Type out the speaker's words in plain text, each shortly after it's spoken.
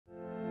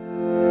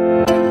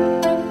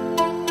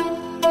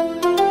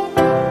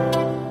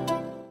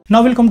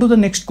Now we'll come to the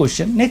next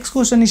question. Next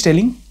question is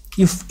telling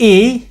if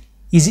A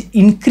is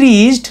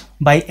increased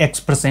by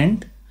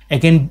X%,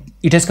 again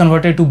it is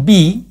converted to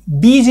B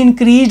is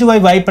increased by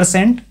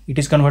Y%, it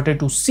is converted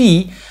to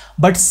C,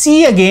 but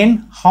C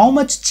again, how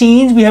much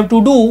change we have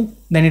to do,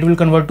 then it will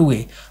convert to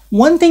A.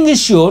 One thing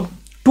is sure,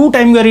 2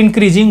 times you are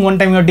increasing, 1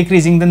 time you are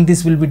decreasing, then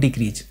this will be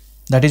decrease.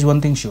 That is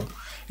one thing sure.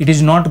 It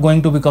is not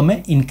going to become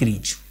an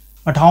increase.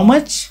 But how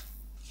much?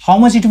 How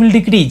much it will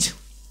decrease?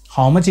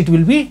 How much it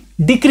will be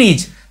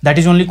decrease? That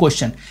is only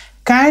question.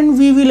 Can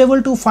we will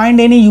able to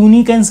find any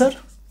unique answer?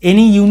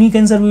 Any unique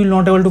answer we will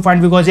not able to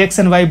find, because X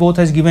and Y both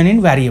has given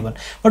in variable.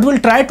 But we'll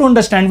try to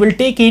understand, we'll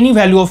take any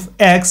value of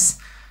X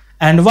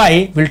and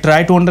Y, we'll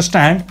try to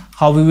understand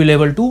how we will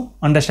able to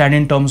understand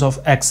in terms of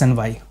X and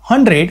Y.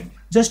 100,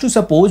 just to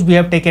suppose we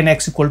have taken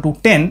X equal to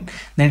 10,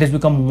 then it has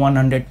become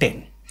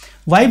 110.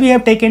 Y we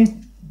have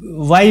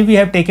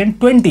taken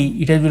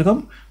 20, it has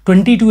become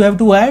 22, you have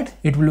to add,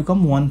 it will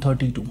become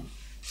 132.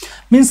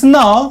 Means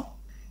now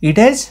it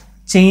has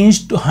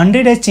changed to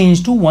 100 has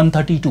changed to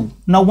 132.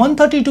 Now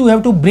 132 you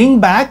have to bring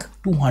back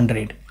to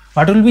 100.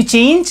 What will be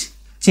change?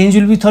 Change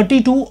will be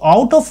 32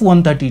 out of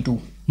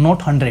 132, not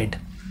 100.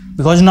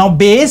 Because now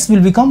base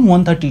will become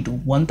 132.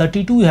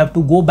 132 you have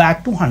to go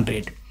back to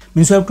 100.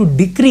 Means you have to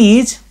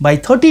decrease by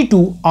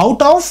 32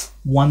 out of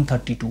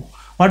 132.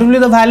 What will be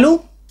the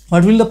value?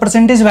 What will the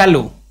percentage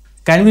value?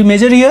 Can we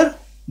measure here?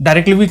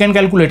 Directly we can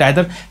calculate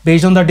either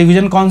based on the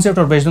division concept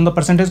or based on the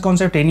percentage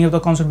concept. Any of the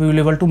concept we will be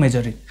able to measure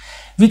it.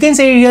 We can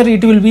say here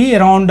it will be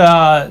around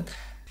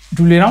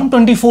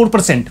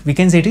 24%. We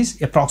can say it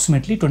is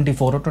approximately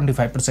 24 or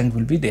 25%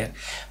 will be there.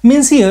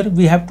 Means here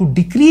we have to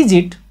decrease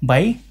it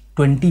by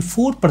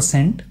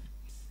 24%.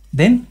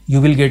 Then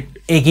you will get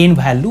again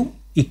value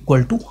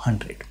equal to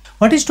 100.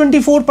 What is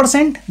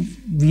 24%?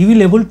 We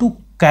will able to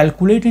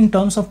calculate in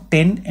terms of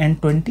 10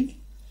 and 20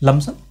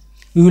 lump sum.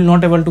 We will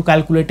not able to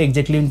calculate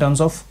exactly in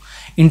terms of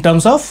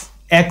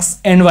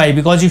X and Y,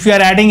 because if you are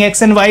adding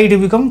X and Y, it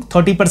will become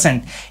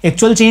 30%.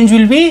 Actual change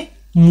will be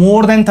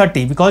more than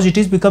 30 because it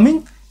is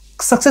becoming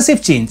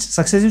successive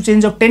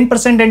change of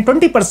 10% and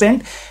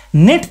 20%.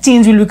 Net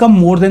change will become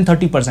more than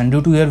 30%.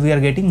 Due to here we are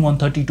getting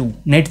 132.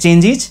 Net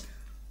change is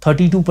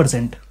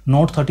 32%,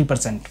 not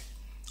 30%.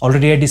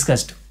 Already I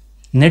discussed.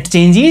 Net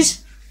change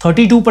is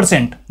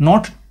 32%,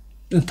 not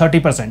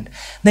 30%.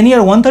 Then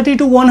here 130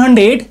 to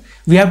 100,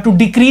 we have to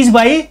decrease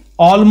by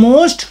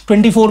almost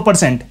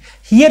 24%.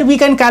 Here we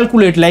can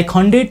calculate like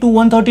 100 to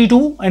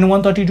 132 and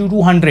 132 to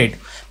 100.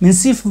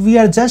 Means if we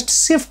are just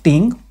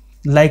shifting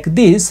like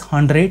this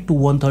 100 to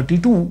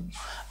 132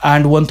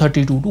 and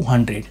 132 to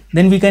 100,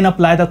 then we can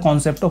apply the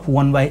concept of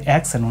 1 by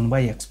X and 1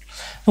 by X.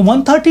 So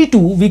 132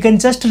 we can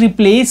just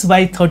replace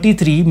by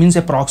 33, means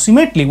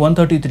approximately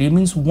 133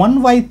 means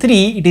 1 by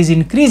 3 it is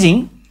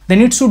increasing,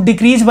 then it should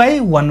decrease by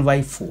 1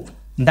 by 4.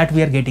 That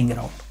we are getting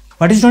around.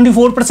 What is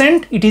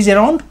 24%? It is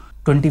around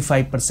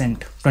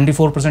 25%.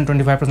 24%,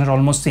 25%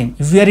 almost same.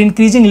 If we are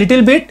increasing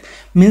little bit,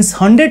 means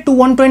 100 to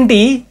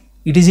 120,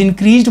 it is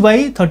increased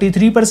by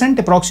 33%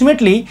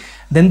 approximately.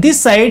 Then this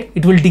side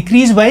it will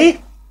decrease by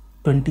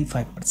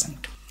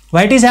 25%.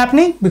 Why it is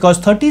happening? Because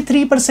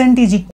 33% is equal